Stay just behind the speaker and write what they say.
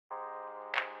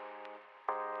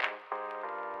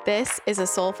This is a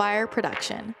Soulfire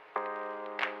production.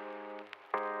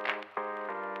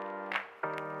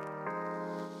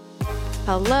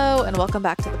 Hello and welcome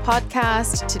back to the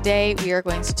podcast. Today we are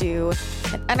going to do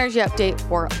an energy update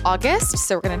for August.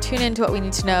 So we're going to tune into what we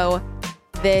need to know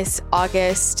this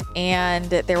August, and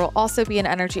there will also be an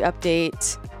energy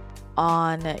update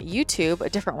on YouTube, a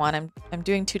different one. I'm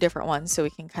doing two different ones so we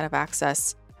can kind of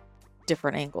access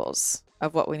different angles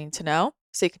of what we need to know.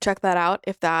 So you can check that out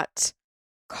if that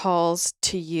calls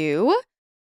to you.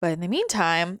 But in the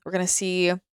meantime, we're going to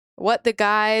see what the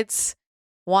guides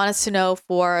want us to know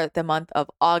for the month of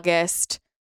August.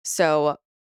 So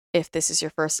if this is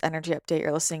your first energy update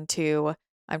you're listening to,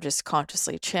 I'm just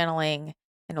consciously channeling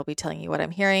and I'll be telling you what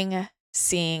I'm hearing,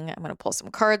 seeing. I'm going to pull some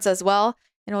cards as well,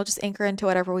 and we'll just anchor into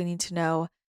whatever we need to know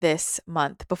this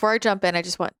month. Before I jump in, I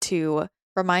just want to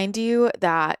remind you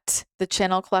that the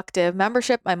Channel Collective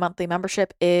membership, my monthly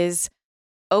membership, is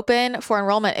open for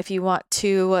enrollment if you want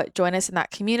to join us in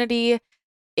that community.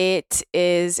 It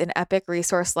is an epic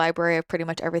resource library of pretty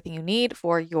much everything you need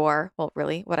for your, well,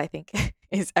 really what I think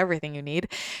is everything you need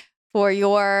for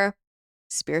your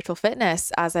spiritual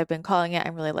fitness, as I've been calling it.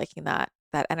 I'm really liking that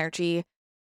energy.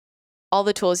 All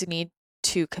the tools you need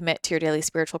to commit to your daily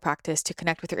spiritual practice, to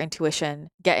connect with your intuition,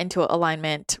 get into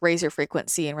alignment, raise your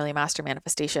frequency, and really master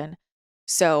manifestation.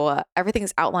 So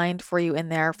everything's outlined for you in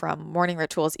there, from morning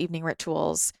rituals, evening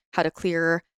rituals, how to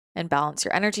clear and balance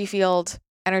your energy field,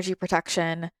 energy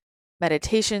protection,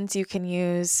 meditations you can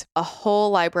use, a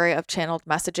whole library of channeled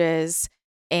messages.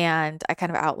 And I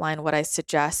kind of outline what I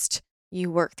suggest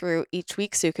you work through each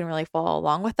week so you can really follow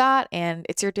along with that. And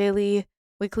it's your daily,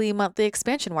 weekly, monthly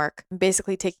expansion work. I'm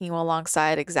basically taking you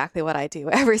alongside exactly what I do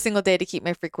every single day to keep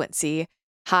my frequency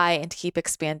high and to keep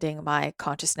expanding my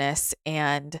consciousness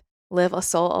and live a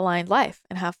soul-aligned life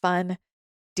and have fun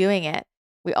doing it.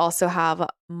 We also have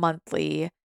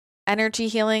monthly energy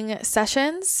healing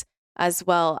sessions as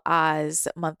well as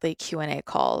monthly Q&A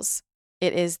calls.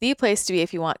 It is the place to be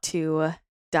if you want to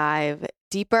dive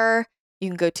deeper. You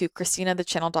can go to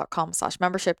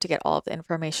christinathechannel.com/membership to get all of the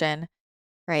information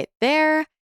right there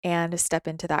and step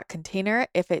into that container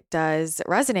if it does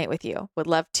resonate with you. Would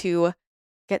love to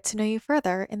get to know you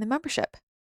further in the membership.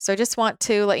 So I just want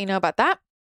to let you know about that,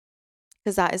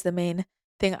 because that is the main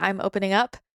thing I'm opening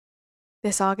up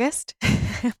this August.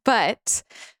 But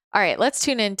all right, let's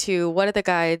tune into what do the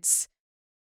guides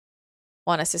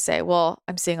want us to say. Well,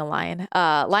 I'm seeing a lion.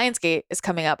 Lionsgate is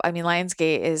coming up. I mean,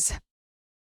 Lionsgate is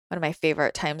one of my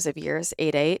favorite times of years,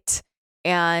 8/8.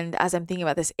 And as I'm thinking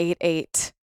about this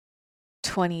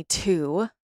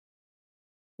 8/8/22,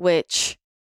 which,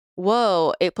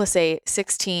 whoa, 8 plus 8,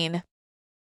 16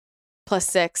 plus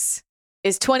 6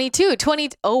 is 22.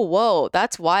 Oh, whoa,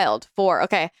 that's wild. 4.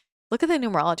 Okay, look at the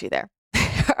numerology there.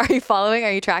 Are you following?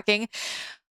 Are you tracking?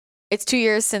 It's 2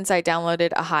 years since I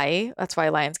downloaded Ahai. That's why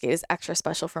Lionsgate is extra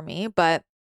special for me. But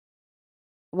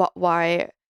why?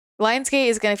 Lionsgate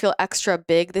is going to feel extra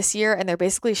big this year. And they're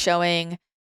basically showing,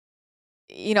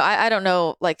 I don't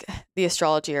know, like the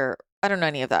astrology, or I don't know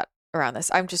any of that around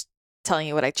this. I'm just telling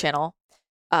you what I channel.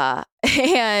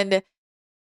 And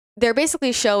they're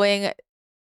basically showing,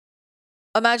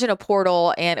 imagine a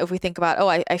portal. And if we think about,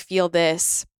 I feel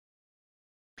this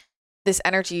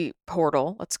energy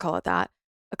portal, let's call it that,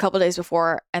 a couple days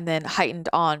before, and then heightened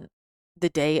on the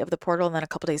day of the portal, and then a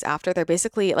couple days after, they're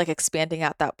basically like expanding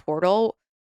out that portal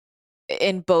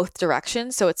in both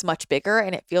directions. So it's much bigger,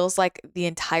 and it feels like the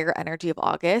entire energy of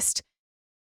August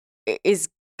is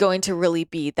going to really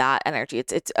be that energy.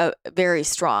 It's very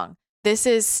strong. This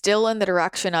is still in the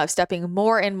direction of stepping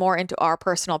more and more into our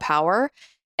personal power.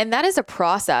 And that is a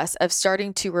process of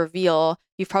starting to reveal.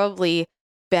 You've probably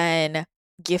been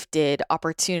gifted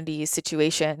opportunities,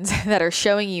 situations that are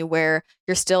showing you where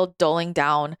you're still dulling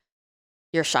down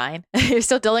your shine. You're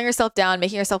still dulling yourself down,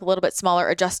 making yourself a little bit smaller,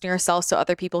 adjusting yourself so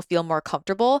other people feel more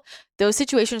comfortable. Those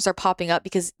situations are popping up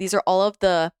because these are all of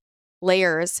the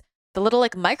layers, the little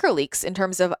like micro leaks in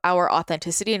terms of our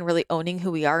authenticity and really owning who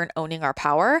we are and owning our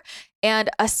power. And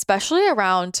especially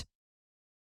around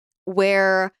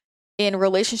where in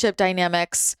relationship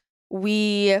dynamics,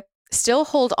 we still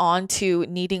hold on to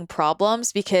needing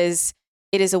problems because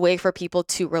it is a way for people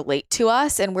to relate to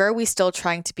us, and where are we still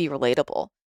trying to be relatable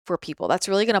for people? That's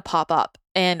really going to pop up.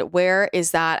 And where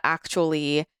is that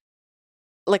actually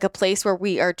like a place where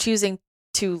we are choosing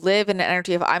to live in an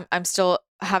energy of I'm still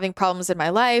having problems in my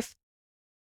life,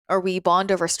 or we bond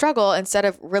over struggle instead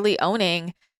of really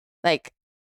owning like,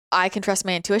 I can trust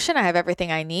my intuition. I have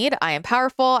everything I need. I am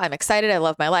powerful. I'm excited. I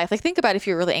love my life. Like, think about if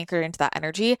you're really anchored into that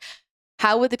energy,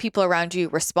 how would the people around you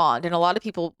respond? And a lot of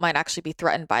people might actually be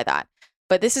threatened by that.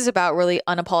 But this is about really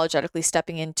unapologetically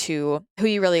stepping into who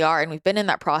you really are. And we've been in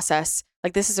that process.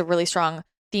 Like, this is a really strong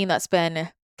theme that's been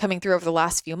coming through over the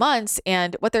last few months.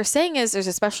 And what they're saying is there's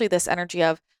especially this energy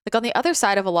of like on the other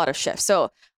side of a lot of shifts.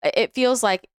 So it feels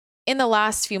like in the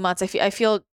last few months, I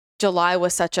feel July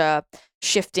was such a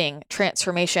shifting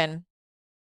transformation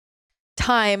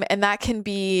time. And that can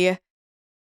be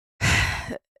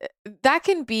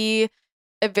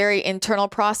a very internal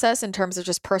process in terms of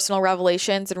just personal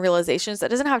revelations and realizations.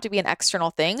 That doesn't have to be an external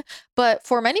thing, but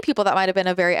for many people that might have been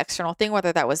a very external thing,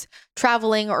 whether that was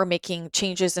traveling or making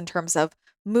changes in terms of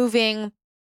moving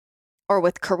or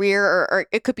with career, or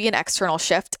it could be an external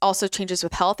shift, also changes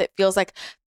with health. It feels like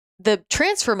the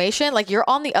transformation, like you're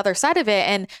on the other side of it.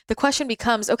 And the question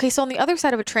becomes, okay, so on the other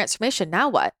side of a transformation, now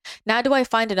what? Now do I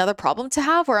find another problem to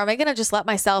have, or am I going to just let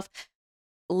myself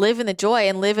live in the joy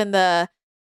and live in the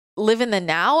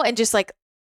now and just like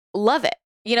love it,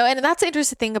 and that's the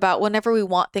interesting thing about whenever we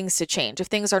want things to change, if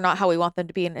things are not how we want them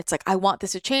to be, and it's like, I want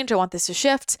this to change, I want this to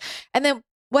shift. And then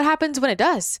what happens when it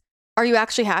does? Are you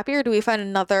actually happy, or do we find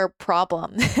another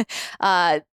problem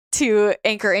to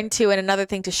anchor into and another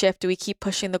thing to shift? Do we keep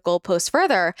pushing the goalpost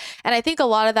further? And I think a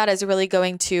lot of that is really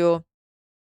going to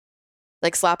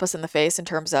like slap us in the face in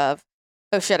terms of,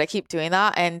 oh shit, I keep doing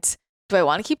that. And do I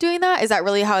want to keep doing that? Is that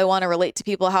really how I want to relate to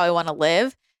people, how I want to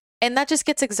live? And that just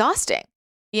gets exhausting,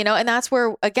 and that's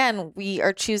where, again, we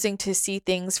are choosing to see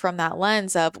things from that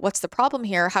lens of what's the problem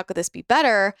here? How could this be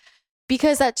better?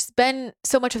 Because that's been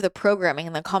so much of the programming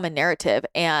and the common narrative.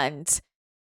 And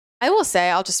I will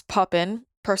say, I'll just pop in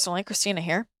personally, Christina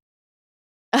here.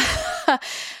 I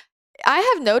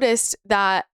have noticed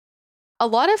that a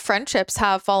lot of friendships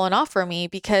have fallen off for me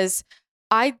because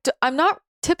I'm not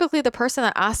typically the person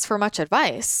that asks for much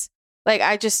advice. Like,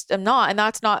 I just am not. And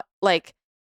that's not like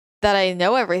that I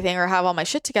know everything or have all my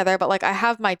shit together, but like I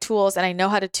have my tools and I know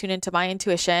how to tune into my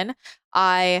intuition.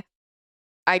 I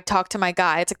talk to my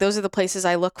guides. Like, those are the places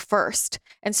I look first.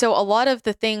 And so a lot of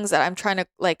the things that I'm trying to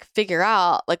like figure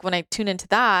out, like when I tune into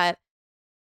that,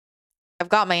 I've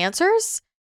got my answers,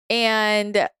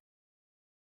 and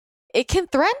it can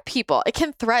threaten people. It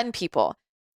can threaten people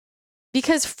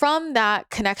because from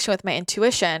that connection with my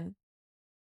intuition,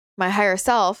 my higher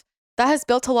self, that has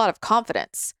built a lot of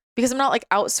confidence because I'm not like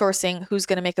outsourcing who's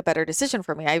going to make a better decision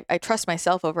for me. I trust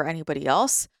myself over anybody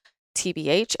else,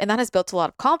 TBH, and that has built a lot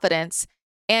of confidence,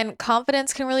 and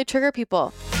confidence can really trigger people.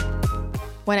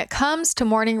 When it comes to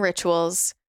morning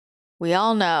rituals, we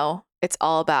all know it's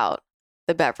all about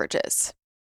the beverages.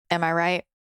 Am I right?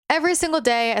 Every single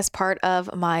day, as part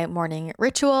of my morning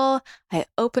ritual, I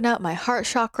open up my heart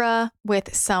chakra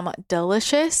with some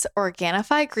delicious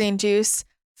Organifi green juice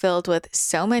filled with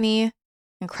so many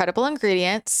incredible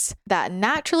ingredients that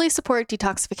naturally support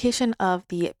detoxification of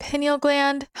the pineal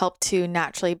gland, help to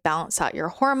naturally balance out your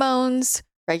hormones,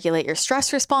 regulate your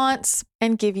stress response,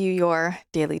 and give you your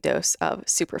daily dose of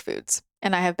superfoods.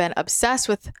 And I have been obsessed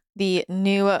with the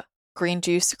new green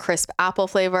juice crisp apple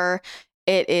flavor.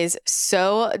 It is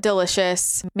so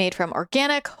delicious, made from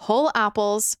organic whole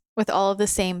apples with all of the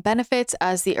same benefits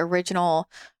as the original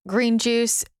green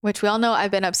juice, which we all know I've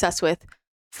been obsessed with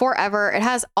forever. It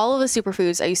has all of the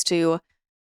superfoods I used to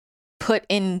put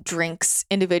in drinks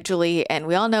individually, and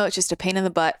we all know it's just a pain in the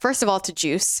butt. First of all, to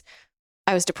juice.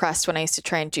 I was depressed when I used to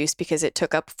try and juice because it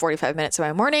took up 45 minutes of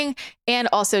my morning, and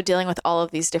also dealing with all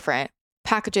of these different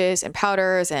packages and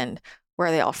powders and where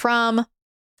are they all from.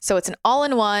 So it's an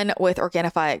all-in-one with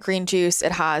Organifi green juice.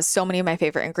 It has so many of my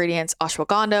favorite ingredients: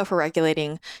 ashwagandha for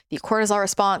regulating the cortisol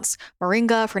response,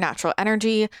 moringa for natural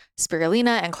energy,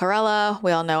 spirulina and chlorella,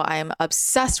 we all know I am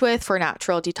obsessed with for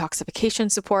natural detoxification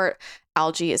support.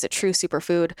 Algae is a true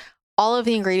superfood. All of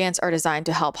the ingredients are designed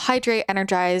to help hydrate,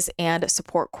 energize, and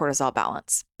support cortisol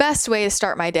balance. Best way to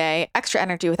start my day, extra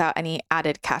energy without any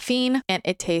added caffeine, and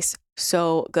it tastes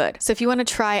so good. So if you want to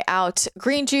try out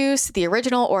green juice, the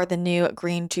original or the new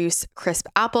green juice crisp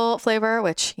apple flavor,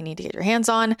 which you need to get your hands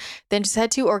on, then just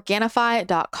head to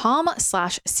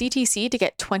Organifi.com/CTC to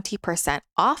get 20%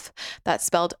 off. That's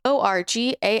spelled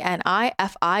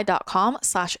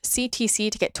ORGANIFI.com/CTC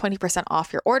to get 20%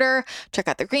 off your order. Check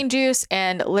out the green juice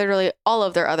and literally all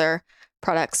of their other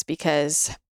products,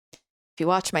 because if you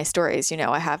watch my stories, you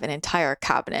know I have an entire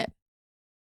cabinet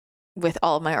with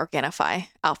all of my Organifi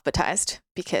alphabetized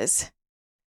because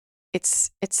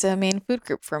it's a main food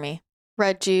group for me.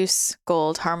 Red juice,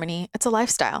 gold, harmony, it's a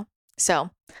lifestyle.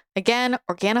 So again,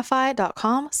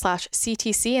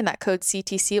 Organifi.com/CTC, and that code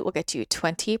CTC will get you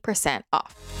 20%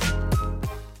 off.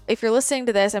 If you're listening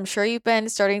to this, I'm sure you've been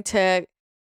starting to,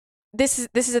 this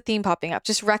is a theme popping up,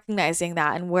 just recognizing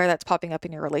that and where that's popping up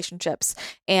in your relationships.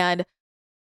 And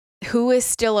who is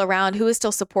still around, who is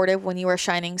still supportive when you are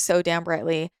shining so damn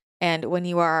brightly and when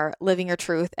you are living your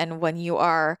truth and when you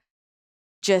are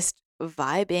just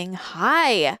vibing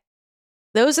high.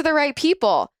 Those are the right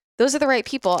people. Those are the right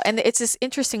people. And it's this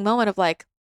interesting moment of like,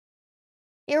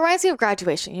 it reminds me of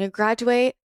graduation. You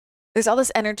graduate, there's all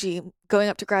this energy going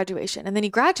up to graduation. And then you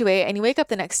graduate and you wake up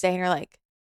the next day and you're like,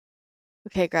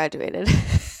 okay, graduated.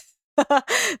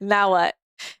 Now what?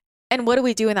 And what do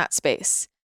we do in that space?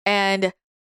 And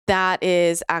that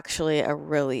is actually a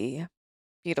really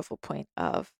beautiful point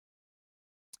of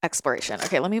exploration.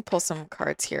 Okay, let me pull some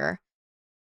cards here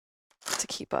to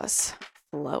keep us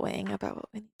flowing about what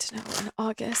we need to know in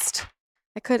August.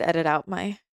 I could edit out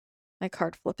my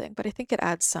card flipping, but I think it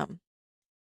adds some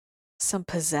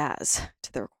pizzazz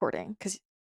to the recording because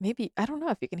maybe, I don't know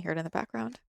if you can hear it in the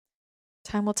background.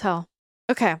 Time will tell.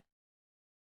 Okay.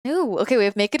 Ooh, okay, we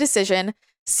have make a decision,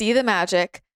 see the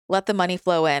magic, let the money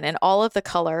flow in. And all of the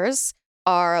colors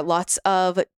are lots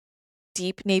of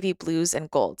deep navy blues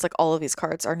and golds. Like all of these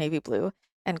cards are navy blue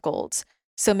and golds.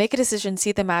 So make a decision,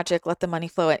 see the magic, let the money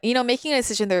flow in. You know, making a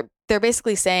decision, they're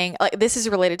basically saying, like, this is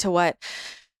related to what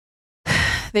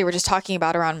they were just talking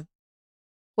about around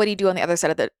what do you do on the other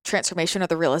side of the transformation or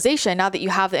the realization? Now that you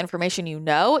have the information, you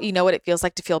know what it feels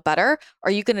like to feel better. Are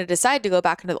you going to decide to go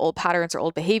back into the old patterns or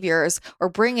old behaviors or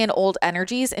bring in old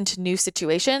energies into new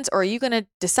situations? Or are you going to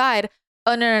decide,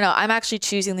 oh, no, I'm actually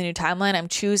choosing the new timeline. I'm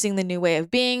choosing the new way of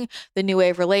being, the new way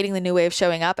of relating, the new way of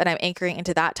showing up, and I'm anchoring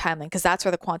into that timeline because that's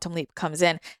where the quantum leap comes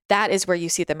in. That is where you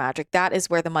see the magic. That is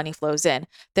where the money flows in.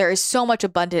 There is so much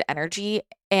abundant energy,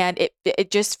 and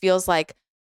it just feels like,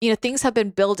 you know, things have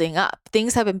been building up.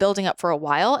 Things have been building up for a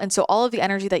while. And so all of the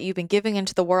energy that you've been giving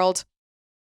into the world,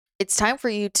 it's time for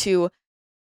you to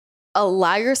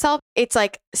allow yourself. It's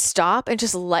like stop and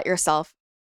just let yourself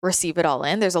receive it all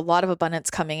in. There's a lot of abundance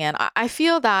coming in. I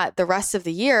feel that the rest of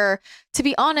the year, to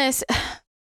be honest,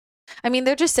 I mean,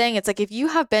 they're just saying it's like if you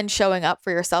have been showing up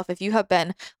for yourself, if you have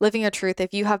been living your truth,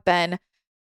 if you have been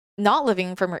not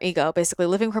living from your ego, basically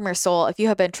living from your soul, if you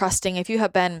have been trusting, if you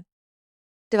have been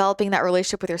developing that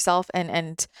relationship with yourself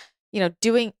and you know,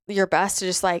 doing your best to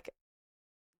just like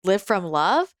live from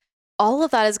love, all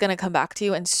of that is going to come back to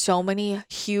you in so many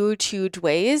huge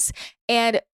ways.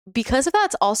 And because of that,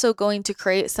 it's also going to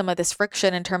create some of this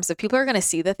friction in terms of people are going to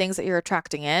see the things that you're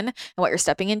attracting in and what you're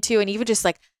stepping into, and even just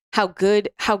like how good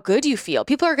you feel.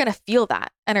 People are going to feel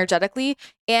that energetically,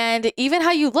 and even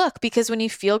how you look, because when you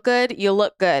feel good, you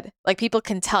look good. Like people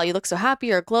can tell you look so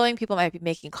happy or glowing. People might be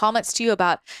making comments to you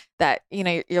about that, you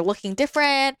know, you're looking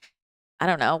different. I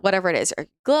don't know, whatever it is. Are you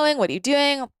glowing? What are you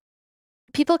doing?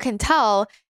 People can tell.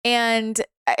 And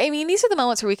I mean, these are the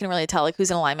moments where we can really tell like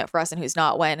who's in alignment for us and who's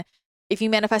not. When if you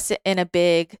manifest it in a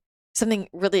big, something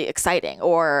really exciting,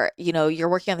 or, you know, you're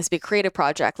working on this big creative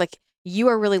project, like you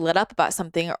are really lit up about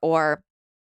something or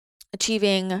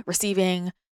achieving,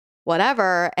 receiving,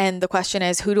 whatever. And the question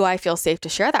is, who do I feel safe to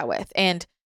share that with? And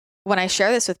when I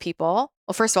share this with people,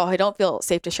 well, first of all, I don't feel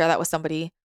safe to share that with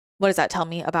somebody. What does that tell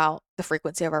me about the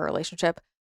frequency of our relationship?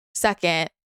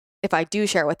 Second, if I do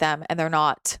share with them and they're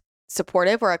not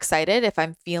supportive or excited, if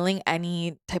I'm feeling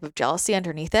any type of jealousy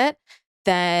underneath it,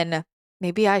 then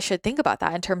maybe I should think about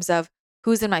that in terms of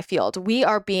who's in my field. We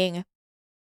are being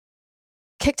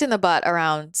kicked in the butt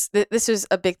around, this was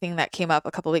a big thing that came up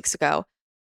a couple weeks ago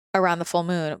around the full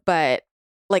moon, but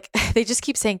like they just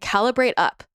keep saying calibrate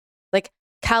up, like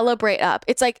calibrate up.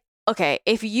 It's like, okay,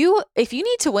 if you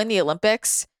need to win the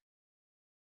Olympics,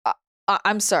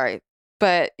 I'm sorry,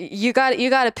 but you got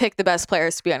to pick the best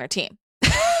players to be on your team.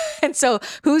 And so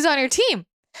who's on your team?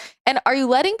 And are you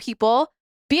letting people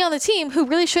be on the team who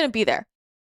really shouldn't be there?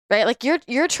 Right? Like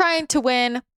you're trying to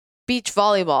win beach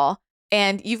volleyball,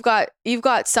 and you've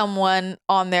got someone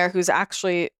on there who's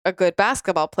actually a good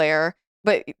basketball player,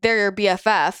 but they're your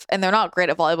BFF and they're not great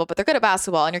at volleyball, but they're good at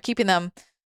basketball, and you're keeping them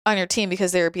on your team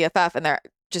because they're your BFF and they're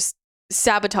just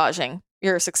sabotaging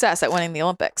your success at winning the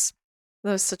Olympics.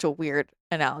 That was such a weird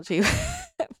analogy.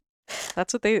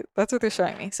 That's what they're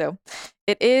showing me. So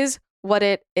it is what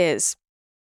it is.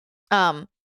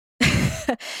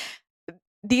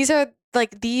 These are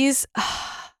like these.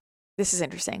 This is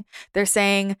interesting. They're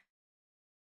saying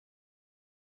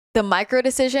the micro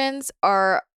decisions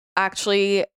are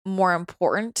actually more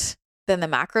important than the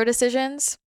macro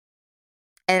decisions,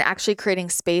 and actually creating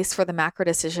space for the macro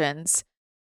decisions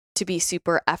to be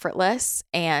super effortless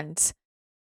and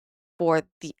for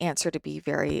the answer to be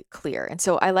very clear. And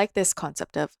so I like this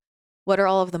concept of what are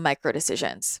all of the micro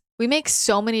decisions? We make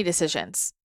so many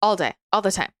decisions all day, all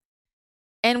the time.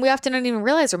 And we often don't even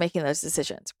realize we're making those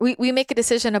decisions. We make a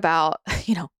decision about,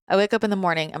 you know, I wake up in the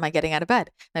morning, am I getting out of bed?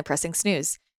 Am I pressing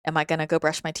snooze? Am I going to go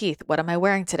brush my teeth? What am I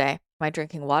wearing today? Am I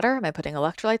drinking water? Am I putting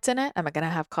electrolytes in it? Am I going to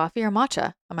have coffee or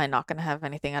matcha? Am I not going to have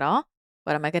anything at all?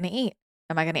 What am I going to eat?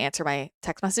 Am I going to answer my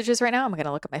text messages right now? Am I going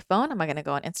to look at my phone? Am I going to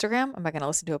go on Instagram? Am I going to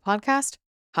listen to a podcast?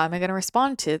 How am I going to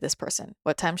respond to this person?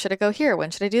 What time should I go here?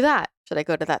 When should I do that? Should I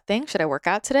go to that thing? Should I work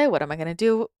out today? What am I going to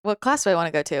do? What class do I want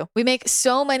to go to? We make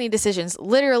so many decisions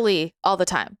literally all the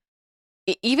time.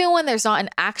 Even when there's not an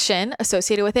action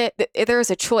associated with it, there is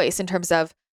a choice in terms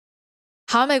of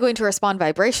how am I going to respond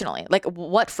vibrationally? Like,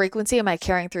 what frequency am I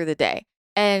carrying through the day?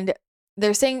 And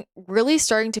they're saying really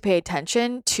starting to pay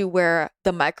attention to where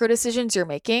the micro decisions you're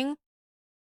making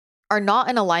are not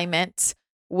in alignment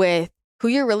with who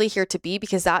you're really here to be,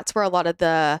 because that's where a lot of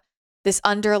this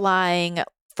underlying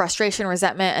frustration,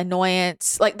 resentment,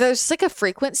 annoyance, like there's like a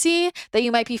frequency that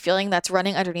you might be feeling that's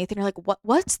running underneath, and you're like,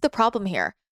 what's the problem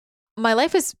here? My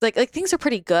life is like things are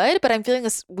pretty good, but I'm feeling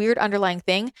this weird underlying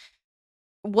thing.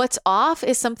 What's off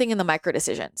is something in the micro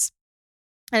decisions.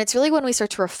 And it's really when we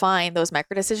start to refine those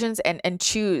micro decisions and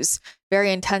choose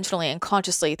very intentionally and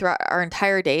consciously throughout our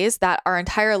entire days that our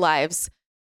entire lives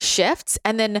shifts.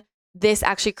 And then this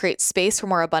actually creates space for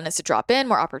more abundance to drop in,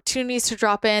 more opportunities to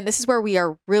drop in. This is where we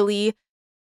are really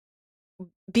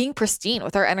being pristine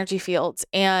with our energy fields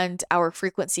and our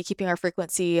frequency, keeping our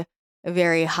frequency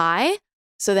very high.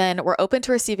 So then we're open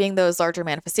to receiving those larger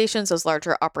manifestations, those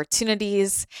larger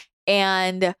opportunities.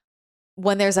 And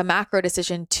when there's a macro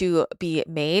decision to be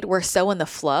made, we're so in the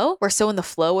flow. We're so in the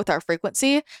flow with our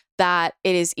frequency that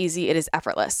it is easy, it is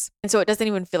effortless. And so it doesn't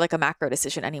even feel like a macro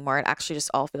decision anymore. It actually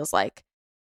just all feels like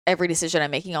every decision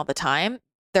I'm making all the time,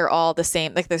 they're all the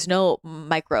same. Like there's no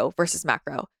micro versus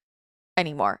macro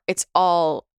anymore. It's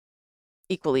all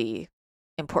equally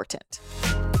important.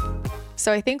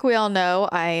 So I think we all know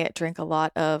I drink a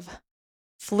lot of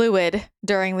fluid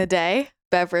during the day,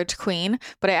 beverage queen,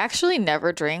 but I actually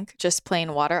never drink just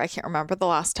plain water. I can't remember the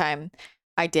last time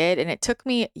I did. And it took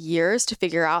me years to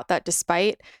figure out that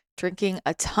despite drinking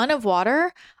a ton of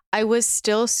water, I was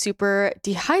still super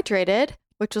dehydrated,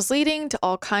 which was leading to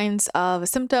all kinds of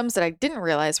symptoms that I didn't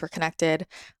realize were connected,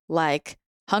 like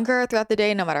hunger throughout the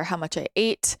day, no matter how much I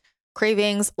ate,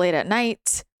 cravings late at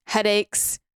night,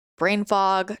 headaches, brain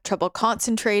fog, trouble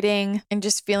concentrating, and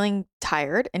just feeling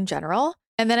tired in general.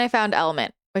 And then I found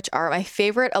Element, which are my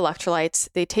favorite electrolytes.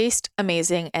 They taste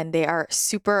amazing and they are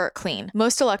super clean.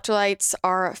 Most electrolytes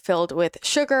are filled with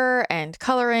sugar and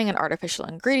coloring and artificial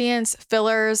ingredients,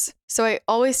 fillers. So I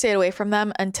always stayed away from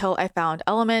them until I found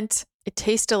Element. It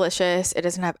tastes delicious. It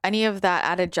doesn't have any of that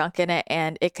added junk in it,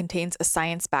 and it contains a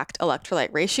science-backed electrolyte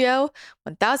ratio: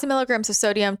 1,000 milligrams of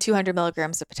sodium, 200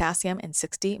 milligrams of potassium, and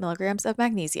 60 milligrams of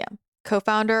magnesium.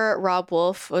 Co-founder Rob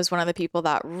Wolf was one of the people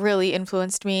that really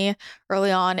influenced me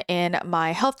early on in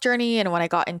my health journey and when I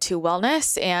got into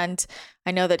wellness. And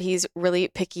I know that he's really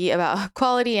picky about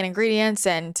quality and ingredients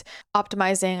and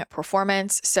optimizing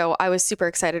performance. So I was super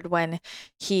excited when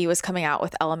he was coming out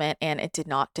with Element, and it did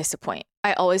not disappoint.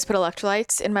 I always put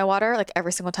electrolytes in my water, like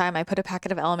every single time I put a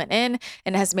packet of Element in,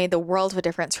 and it has made the world of a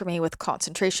difference for me with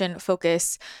concentration,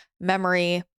 focus,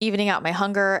 memory, evening out my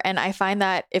hunger. And I find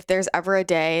that if there's ever a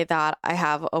day that I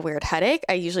have a weird headache,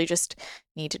 I usually just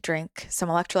need to drink some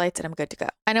electrolytes and I'm good to go.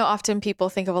 I know often people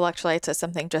think of electrolytes as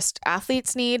something just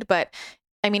athletes need, but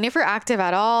I mean, if you're active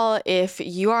at all, if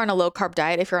you are on a low carb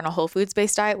diet, if you're on a whole foods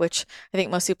based diet, which I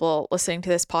think most people listening to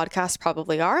this podcast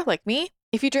probably are, like me,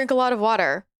 if you drink a lot of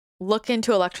water, look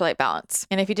into electrolyte balance.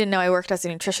 And if you didn't know, I worked as a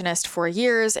nutritionist for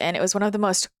years, and it was one of the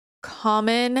most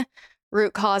common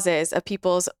root causes of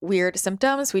people's weird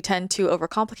symptoms. We tend to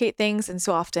overcomplicate things, and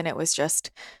so often it was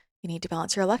just, you need to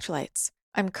balance your electrolytes.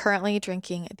 I'm currently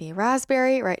drinking the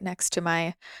raspberry right next to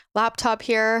my laptop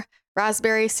here.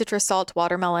 Raspberry, citrus salt,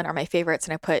 watermelon are my favorites,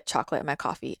 and I put chocolate in my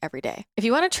coffee every day. If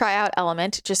you want to try out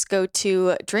Element, just go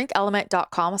to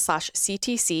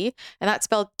drinkelement.com/CTC, and that's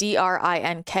spelled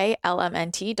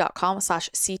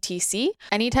DRINKLMNT.com/CTC.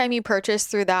 Anytime you purchase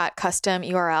through that custom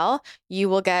URL, you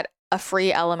will get a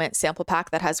free Element sample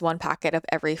pack that has 1 packet of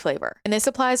every flavor. And this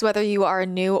applies whether you are a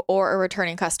new or a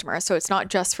returning customer. So it's not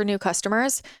just for new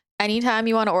customers. Anytime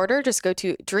you want to order, just go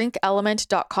to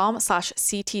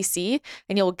drinkelement.com/CTC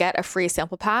and you'll get a free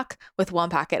sample pack with 1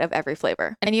 packet of every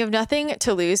flavor. And you have nothing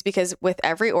to lose because with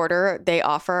every order, they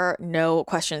offer no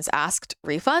questions asked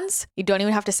refunds. You don't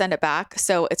even have to send it back.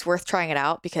 So it's worth trying it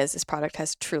out because this product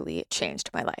has truly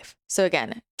changed my life. So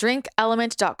again,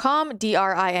 drinkelement.com,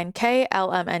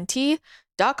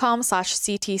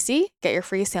 drinklmnt.com/CTC. Get your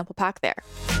free sample pack there.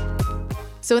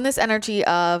 So in this energy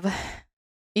of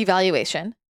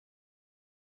evaluation,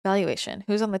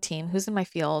 who's on the team, who's in my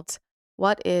field,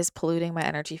 what is polluting my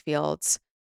energy fields,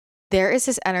 there is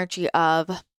this energy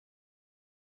of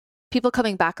people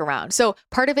coming back around. So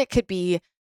part of it could be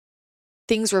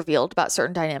things revealed about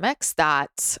certain dynamics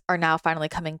that are now finally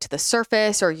coming to the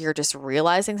surface, or you're just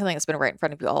realizing something that's been right in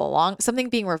front of you all along, something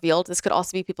being revealed. This could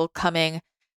also be people coming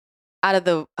out of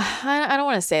the, I don't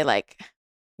want to say like,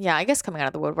 yeah, I guess coming out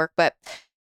of the woodwork, but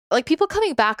like people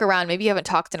coming back around. Maybe you haven't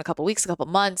talked in a couple weeks, a couple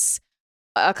months,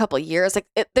 a couple years. Like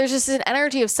there's just an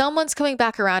energy of someone's coming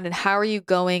back around, and how are you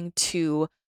going to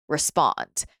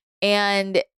respond?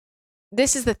 And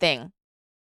this is the thing.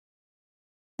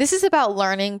 This is about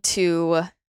learning to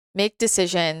make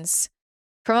decisions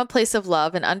from a place of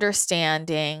love and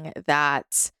understanding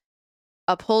that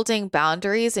upholding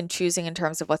boundaries and choosing in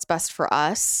terms of what's best for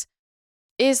us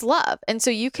is love. And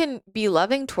so you can be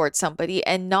loving towards somebody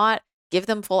and not give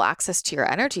them full access to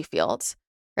your energy fields,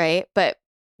 right? But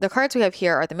the cards we have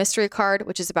here are the mystery card,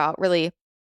 which is about really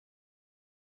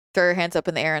throw your hands up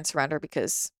in the air and surrender,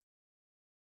 because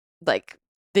like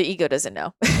the ego doesn't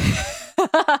know.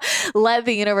 Let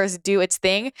the universe do its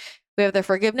thing. We have the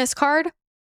forgiveness card,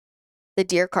 the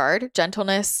deer card,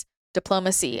 gentleness,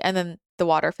 diplomacy, and then the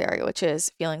water fairy, which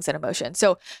is feelings and emotions.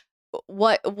 So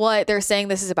what they're saying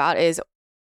this is about is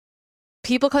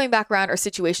people coming back around, or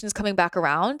situations coming back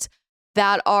around,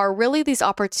 that are really these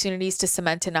opportunities to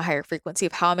cement in a higher frequency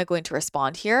of how am I going to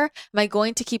respond here? Am I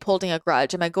going to keep holding a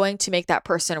grudge? Am I going to make that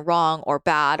person wrong or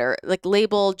bad, or like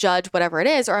label, judge, whatever it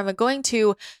is? Or am I going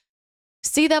to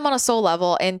see them on a soul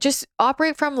level and just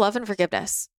operate from love and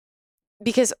forgiveness?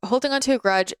 Because holding onto a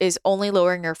grudge is only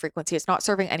lowering your frequency. It's not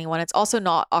serving anyone. It's also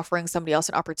not offering somebody else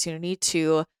an opportunity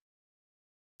to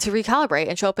recalibrate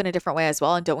and show up in a different way as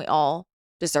well. And don't we all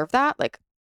deserve that? Like,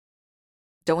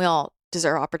 don't we all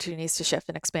deserve opportunities to shift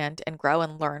and expand and grow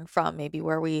and learn from maybe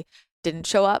where we didn't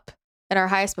show up in our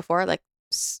highest before, like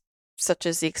such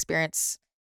as the experience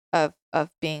of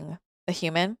being a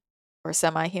human or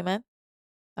semi-human.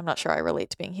 I'm not sure I relate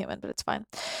to being human, but it's fine.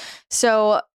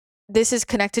 So this is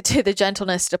connected to the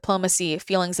gentleness, diplomacy,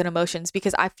 feelings, and emotions,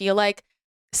 because I feel like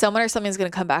someone or something's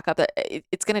going to come back up that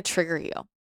it's going to trigger you.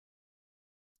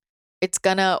 It's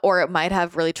gonna, or it might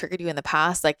have really triggered you in the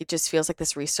past. Like it just feels like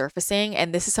this resurfacing.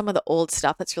 And this is some of the old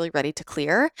stuff that's really ready to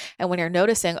clear. And when you're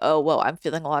noticing, oh, whoa, I'm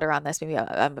feeling a lot around this. Maybe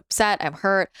I'm upset, I'm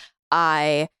hurt.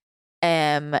 I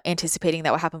am anticipating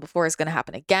that what happened before is going to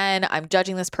happen again. I'm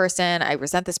judging this person. I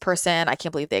resent this person. I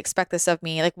can't believe they expect this of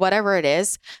me. Like whatever it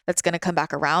is that's going to come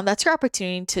back around, that's your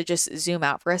opportunity to just zoom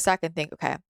out for a sec and think,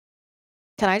 okay,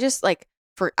 can I just like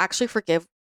actually forgive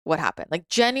what happened? Like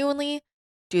genuinely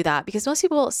do that, because most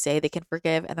people say they can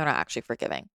forgive and they're not actually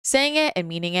forgiving. Saying it and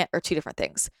meaning it are two different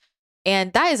things.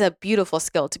 And that is a beautiful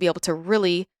skill, to be able to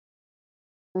really,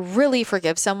 really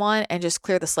forgive someone and just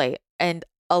clear the slate and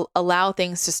allow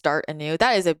things to start anew.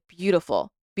 That is a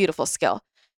beautiful, beautiful skill.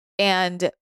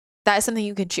 And that is something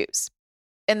you can choose.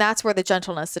 And that's where the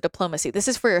gentleness, the diplomacy, this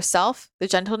is for yourself, the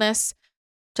gentleness,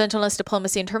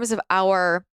 diplomacy in terms of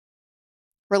our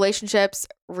relationships,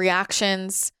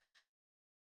 reactions.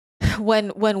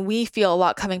 When we feel a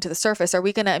lot coming to the surface, are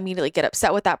we going to immediately get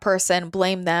upset with that person,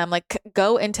 blame them, like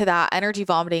go into that energy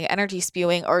vomiting, energy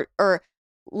spewing, or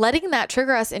letting that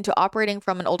trigger us into operating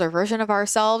from an older version of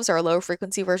ourselves or a low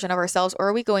frequency version of ourselves? Or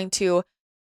are we going to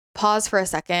pause for a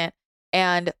second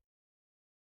and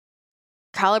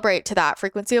calibrate to that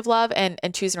frequency of love and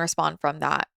choose and respond from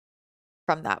that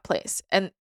place?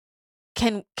 And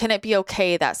can it be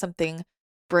okay that something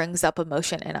brings up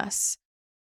emotion in us,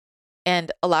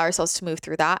 and allow ourselves to move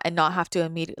through that and not have to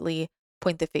immediately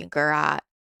point the finger at,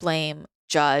 blame,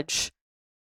 judge,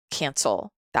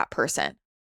 cancel that person?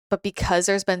 But because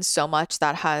there's been so much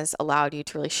that has allowed you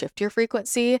to really shift your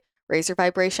frequency, raise your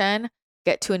vibration,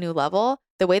 get to a new level,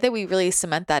 the way that we really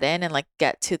cement that in and like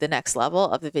get to the next level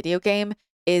of the video game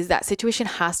is that situation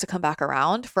has to come back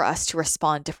around for us to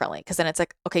respond differently. Because then it's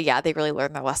like, okay, yeah, they really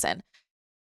learned their lesson.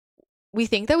 We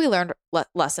think that we learned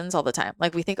lessons all the time.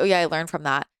 Like we think, oh yeah, I learned from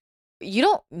that. You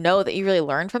don't know that you really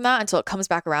learned from that until it comes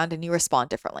back around and you respond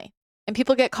differently. And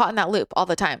people get caught in that loop all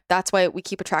the time. That's why we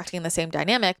keep attracting the same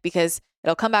dynamic, because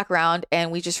it'll come back around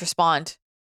and we just respond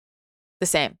the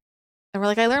same. And we're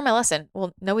like, I learned my lesson.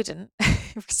 Well, no, we didn't.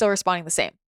 We're still responding the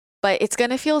same. But it's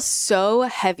going to feel so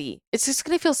heavy. It's just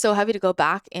going to feel so heavy to go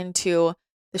back into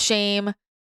the shame,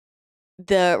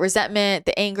 the resentment,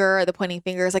 the anger, the pointing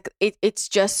fingers. Like it's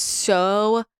just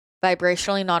so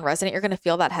vibrationally non-resonant. You're going to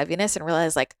feel that heaviness and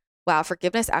realize like, wow,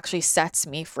 forgiveness actually sets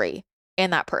me free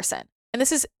and that person. And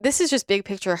this is just big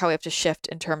picture how we have to shift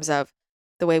in terms of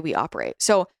the way we operate.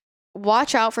 So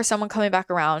watch out for someone coming back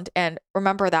around, and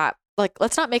remember that like,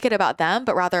 let's not make it about them,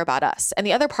 but rather about us. And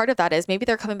the other part of that is maybe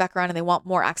they're coming back around and they want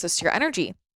more access to your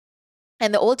energy.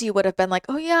 And the old you would have been like,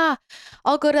 oh yeah,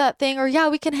 I'll go to that thing, or yeah,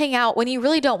 we can hang out, when you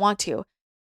really don't want to.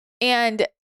 And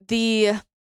the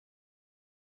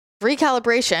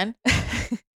recalibration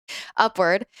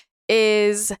upward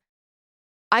is,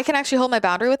 I can actually hold my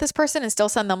boundary with this person and still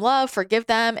send them love, forgive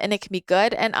them, and it can be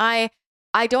good. And I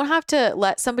don't have to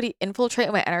let somebody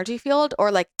infiltrate my energy field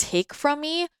or like take from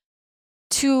me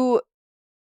to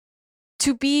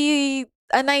be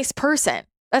a nice person.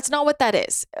 That's not what that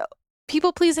is.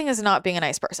 People pleasing is not being a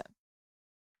nice person.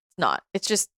 It's not. It's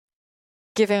just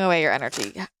giving away your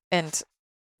energy, and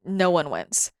no one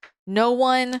wins. No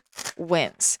one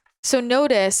wins. So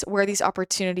notice where these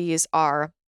opportunities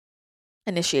are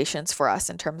initiations for us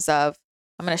in terms of,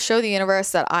 I'm going to show the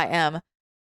universe that I am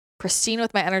pristine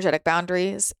with my energetic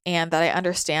boundaries, and that I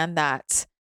understand that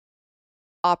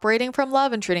operating from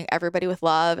love and treating everybody with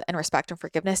love and respect and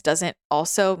forgiveness doesn't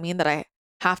also mean that I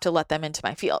have to let them into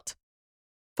my field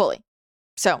fully.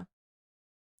 So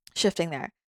shifting there.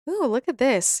 Ooh, look at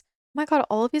this. Oh my God,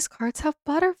 all of these cards have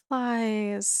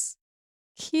butterflies.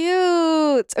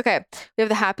 Cute. Okay, we have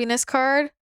the happiness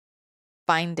card,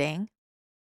 finding,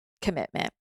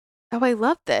 commitment. Oh, I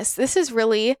love this. This is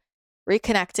really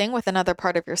reconnecting with another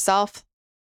part of yourself,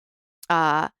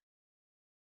 or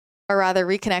rather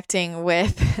reconnecting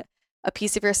with a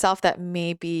piece of yourself that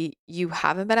maybe you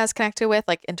haven't been as connected with,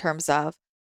 like in terms of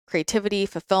creativity,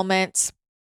 fulfillment.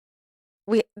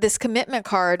 This commitment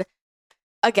card,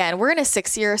 again, we're in a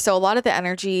 6th year, so a lot of the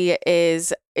energy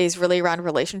is really around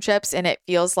relationships, and it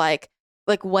feels like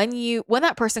when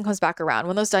that person comes back around,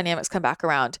 when those dynamics come back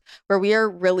around, where we are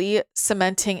really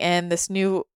cementing in this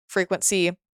new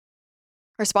frequency,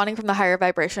 responding from the higher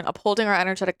vibration, upholding our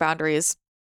energetic boundaries,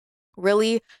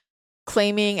 really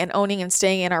claiming and owning and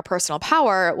staying in our personal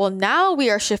power. Well, now we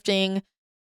are shifting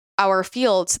our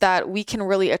field so that we can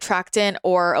really attract in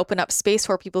or open up space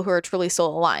for people who are truly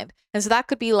soul aligned. And so that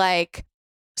could be like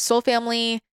soul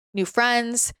family, new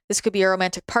friends. This could be a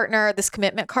romantic partner. This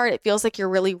commitment card, it feels like you're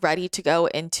really ready to go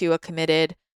into a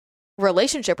committed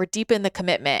relationship or deepen the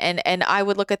commitment. And I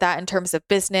would look at that in terms of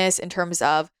business, in terms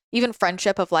of even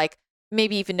friendship, of like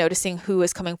maybe even noticing who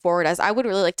is coming forward, as I would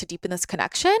really like to deepen this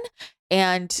connection,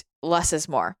 and less is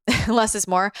more. Less is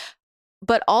more.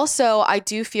 But also, I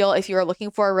do feel if you're looking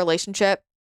for a relationship,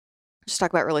 just talk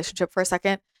about relationship for a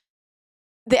second.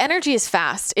 The energy is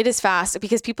fast. It is fast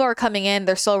because people are coming in,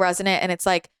 they're so resonant, and it's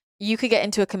like you could get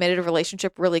into a committed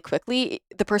relationship really quickly.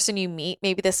 The person you meet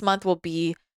maybe this month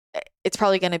it's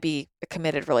probably going to be a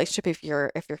committed relationship if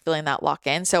you're feeling that lock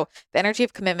in. So the energy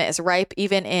of commitment is ripe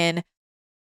even in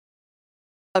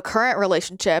a current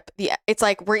relationship. It's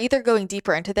like we're either going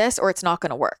deeper into this or it's not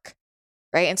going to work.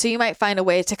 Right. And so you might find a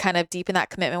way to kind of deepen that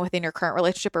commitment within your current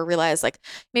relationship, or realize like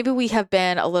maybe we have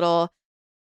been a little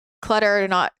cluttered,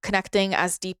 not connecting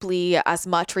as deeply as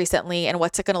much recently. And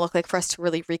what's it going to look like for us to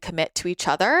really recommit to each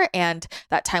other and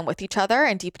that time with each other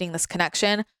and deepening this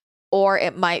connection? Or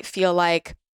it might feel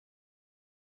like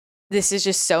this is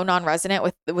just so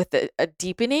non-resonant with a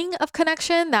deepening of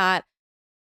connection that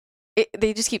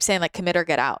they just keep saying like commit or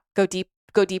get out, go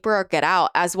deeper or get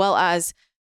out, as well as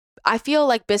I feel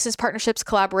like business partnerships,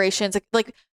 collaborations,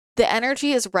 like the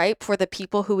energy is ripe for the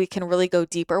people who we can really go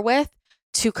deeper with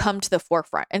to come to the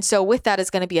forefront. And so with that is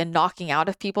going to be a knocking out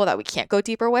of people that we can't go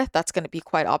deeper with. That's going to be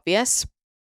quite obvious.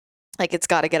 Like it's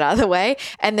got to get out of the way.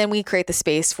 And then we create the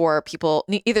space for people,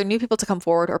 either new people to come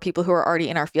forward or people who are already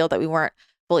in our field that we weren't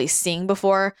fully seeing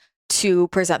before, to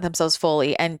present themselves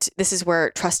fully. And this is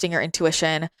where trusting your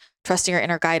intuition, trusting your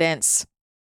inner guidance,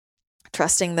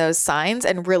 trusting those signs,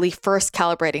 and really first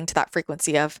calibrating to that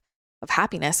frequency of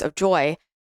happiness, of joy.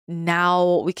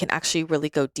 Now we can actually really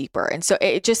go deeper. And so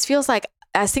it just feels like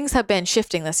as things have been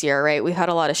shifting this year, right? We've had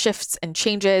a lot of shifts and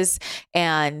changes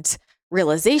and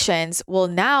realizations. Well,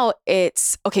 now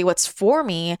it's okay, what's for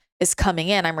me is coming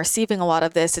in. I'm receiving a lot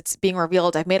of this. It's being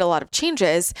revealed. I've made a lot of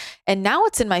changes, and now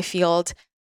it's in my field.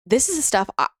 This is the stuff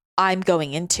I'm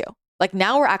going into. Like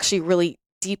now we're actually really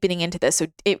deepening into this. So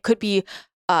it could be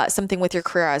something with your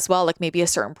career as well, like maybe a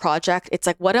certain project. It's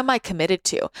like, what am I committed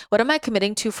to? What am I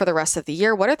committing to for the rest of the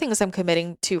year? What are things I'm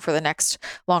committing to for the next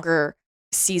longer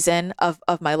season of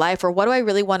my life? Or what do I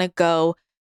really want to go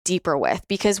deeper with?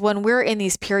 Because when we're in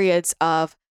these periods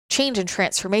of change and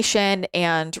transformation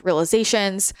and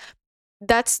realizations,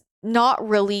 that's not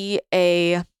really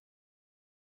the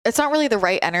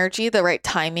right energy, the right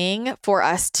timing for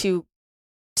us to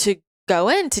go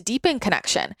in to deepen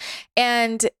connection.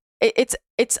 And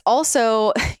it's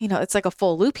also, it's like a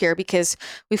full loop here, because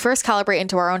we first calibrate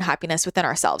into our own happiness within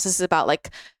ourselves. This is about like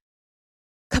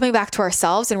coming back to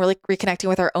ourselves and really reconnecting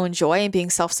with our own joy and being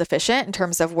self-sufficient in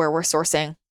terms of where we're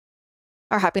sourcing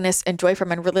our happiness and joy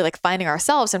from, and really like finding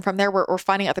ourselves. And from there, we're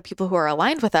finding other people who are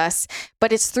aligned with us.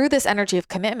 But it's through this energy of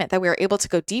commitment that we are able to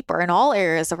go deeper in all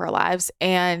areas of our lives.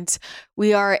 And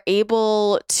we are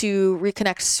able to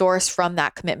reconnect source from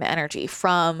that commitment energy,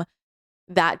 from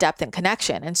that depth and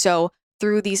connection. And so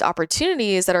through these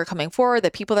opportunities that are coming forward, the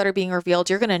people that are being revealed,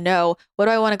 you're going to know, what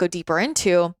do I want to go deeper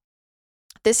into?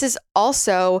 This is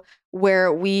also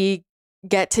where we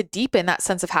get to deepen that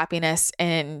sense of happiness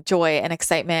and joy and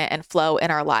excitement and flow in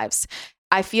our lives.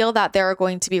 I feel that there are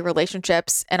going to be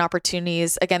relationships and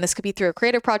opportunities. Again, this could be through a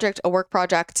creative project, a work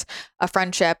project, a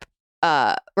friendship,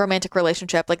 a romantic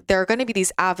relationship. Like there are going to be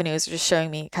these avenues, just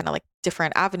showing me kind of like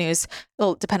different avenues.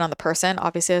 It'll depend on the person,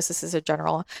 obviously, as this is a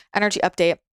general energy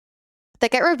update,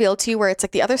 that get revealed to you where it's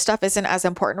like the other stuff isn't as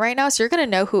important right now. So you're going to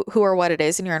know who or what it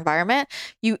is in your environment.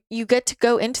 You get to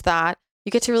go into that.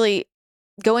 You get to really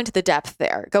go into the depth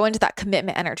there, go into that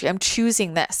commitment energy. I'm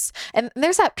choosing this. And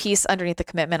there's that piece underneath the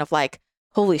commitment of like,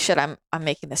 holy shit, I'm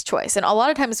making this choice. And a lot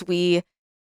of times we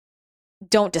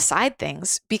don't decide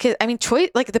things because, I mean, choice,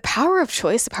 like the power of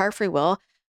choice, the power of free will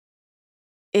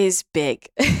is big.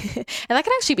 And that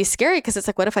can actually be scary because it's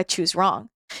like, what if I choose wrong?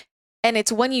 And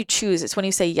it's when you choose, it's when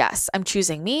you say, yes, I'm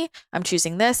choosing me, I'm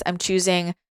choosing this, I'm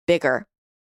choosing bigger,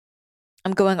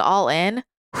 I'm going all in.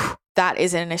 That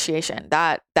is an initiation.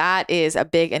 That is a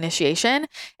big initiation.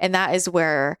 And that is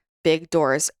where big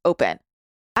doors open.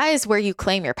 That is where you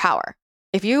claim your power.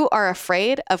 If you are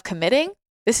afraid of committing,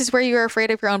 this is where you're afraid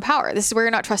of your own power. This is where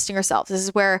you're not trusting yourself. This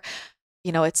is where,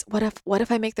 it's what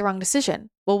if I make the wrong decision?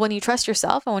 Well, when you trust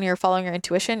yourself and when you're following your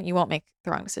intuition, you won't make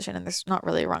the wrong decision, and there's not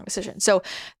really a wrong decision. So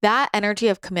that energy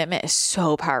of commitment is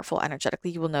so powerful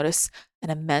energetically. You will notice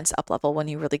an immense up level when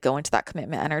you really go into that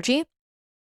commitment energy.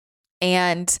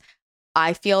 And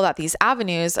I feel that these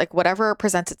avenues, like whatever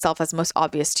presents itself as most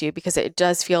obvious to you, because it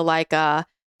does feel like a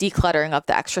decluttering of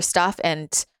the extra stuff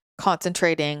and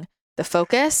concentrating the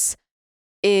focus,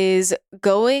 is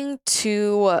going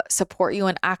to support you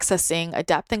in accessing a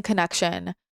depth and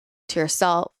connection to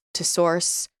yourself, to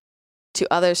source, to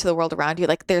others, to the world around you.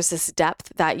 Like there's this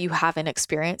depth that you haven't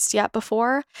experienced yet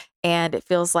before. And it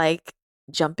feels like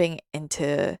jumping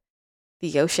into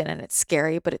the ocean, and it's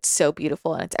scary, but it's so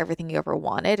beautiful and it's everything you ever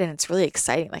wanted. And it's really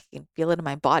exciting. Like I can feel it in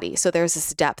my body. So there's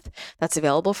this depth that's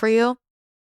available for you.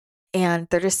 And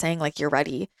they're just saying like, you're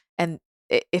ready. And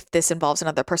if this involves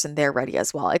another person, they're ready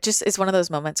as well. It just is one of those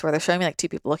moments where they're showing me like two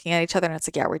people looking at each other and it's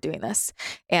like, yeah, we're doing this.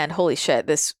 And holy shit,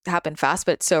 this happened fast,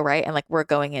 but it's so right. And like, we're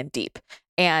going in deep,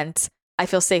 and I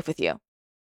feel safe with you.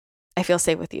 I feel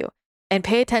safe with you. And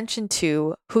pay attention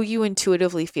to who you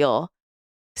intuitively feel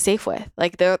safe with.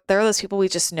 Like there are those people we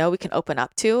just know we can open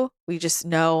up to. We just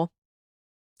know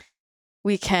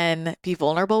we can be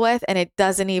vulnerable with, and it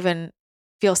doesn't even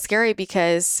feel scary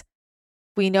because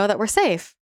we know that we're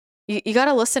safe. You got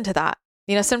to listen to that.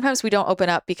 Sometimes we don't open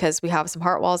up because we have some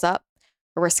heart walls up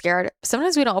or we're scared.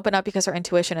 Sometimes we don't open up because our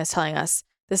intuition is telling us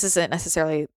this isn't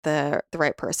necessarily the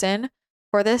right person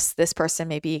for this. This person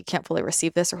maybe can't fully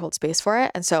receive this or hold space for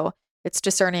it. And so it's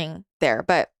discerning there.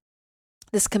 But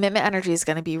this commitment energy is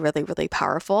going to be really, really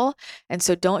powerful. And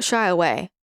so don't shy away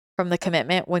from the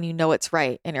commitment when you know it's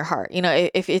right in your heart.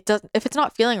 If it's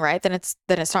not feeling right, then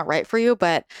it's not right for you.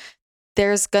 But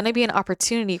there's going to be an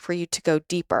opportunity for you to go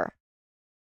deeper.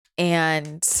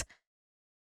 And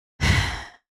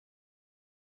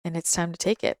it's time to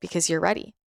take it because you're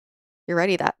ready. You're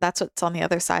ready. That's what's on the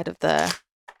other side of the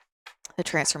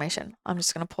transformation. I'm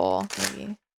just going to pull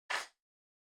maybe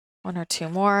one or two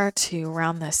more to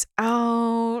round this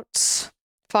out.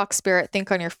 Fox Spirit,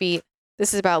 think on your feet.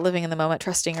 This is about living in the moment,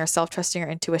 trusting yourself, trusting your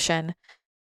intuition,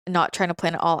 not trying to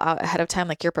plan it all out ahead of time.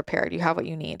 Like you're prepared. You have what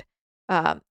you need.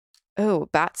 Bat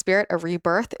Spirit, a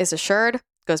rebirth is assured.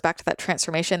 Goes back to that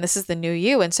transformation. This is the new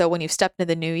you. And so when you've stepped into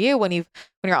the new you, when you're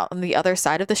on the other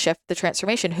side of the shift, the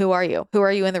transformation, who are you? Who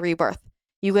are you in the rebirth?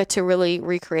 You get to really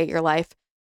recreate your life,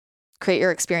 create your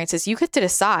experiences. You get to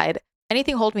decide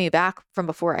anything holding me back from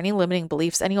before, any limiting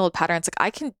beliefs, any old patterns. Like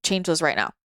I can change those right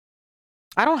now.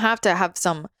 I don't have to have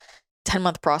some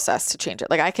 10-month process to change it.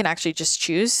 Like I can actually just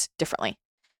choose differently,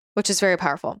 which is very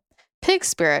powerful. Pig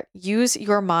Spirit, use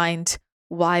your mind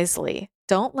wisely.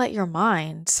 Don't let your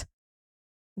mind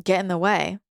get in the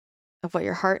way of what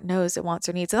your heart knows it wants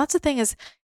or needs. And that's the thing, is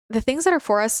the things that are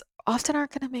for us often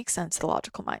aren't going to make sense to the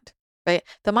logical mind, right?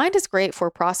 The mind is great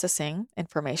for processing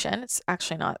information. It's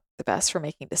actually not the best for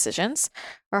making decisions.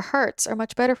 Our hearts are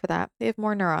much better for that. They have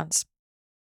more neurons.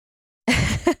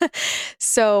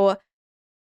 So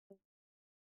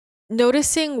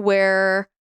noticing where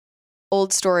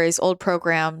old stories, old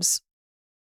programs,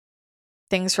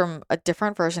 things from a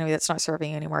different version of you that's not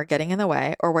serving you anymore getting in the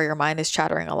way, or where your mind is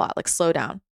chattering a lot, like slow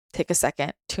down, take a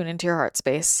second, tune into your heart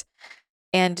space,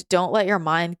 and don't let your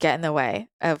mind get in the way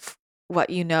of what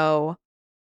you know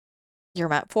you're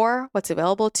meant for, what's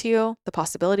available to you, the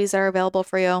possibilities that are available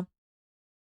for you.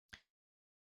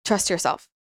 Trust yourself.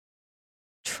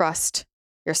 Trust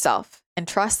yourself and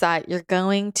trust that you're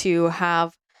going to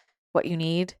have what you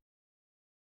need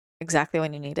exactly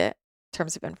when you need it in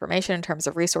terms of information, in terms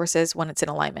of resources, when it's in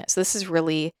alignment. So this is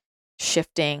really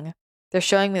shifting. They're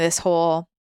showing me this whole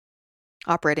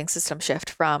operating system shift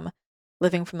from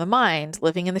living from the mind,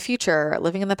 living in the future,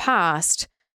 living in the past,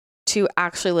 to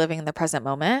actually living in the present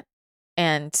moment.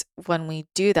 And when we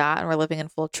do that and we're living in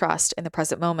full trust in the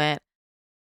present moment,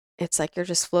 it's like you're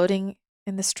just floating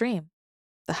in the stream,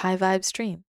 the high vibe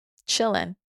stream,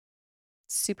 chilling.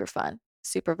 Super fun,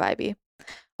 super vibey.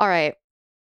 All right.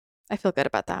 I feel good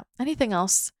about that. Anything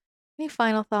else? Any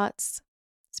final thoughts,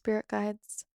 spirit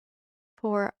guides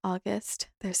for August?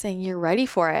 They're saying you're ready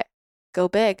for it. Go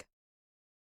big.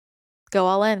 Go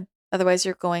all in. Otherwise,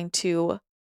 you're going to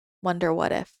wonder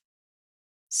what if.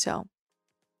 So,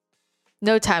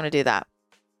 no time to do that.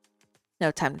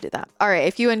 No time to do that. All right.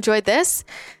 If you enjoyed this,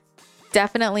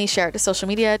 definitely share it to social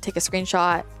media. Take a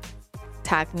screenshot.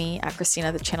 Tag me at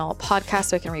Christina the Channel Podcast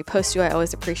so I can repost you. I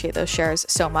always appreciate those shares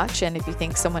so much. And if you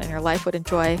think someone in your life would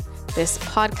enjoy this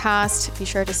podcast, be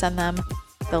sure to send them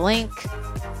the link.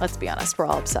 Let's be honest, we're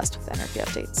all obsessed with energy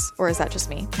updates. Or is that just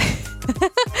me?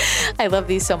 I love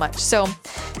these so much. So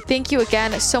thank you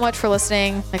again so much for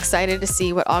listening. I'm excited to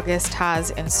see what August has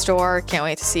in store. Can't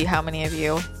wait to see how many of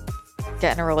you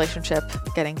get in a relationship,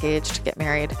 get engaged, get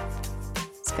married.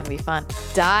 It's going to be fun.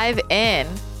 Dive in.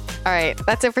 All right,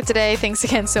 that's it for today. Thanks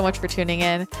again so much for tuning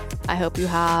in. I hope you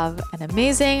have an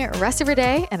amazing rest of your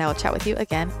day, and I will chat with you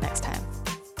again next time.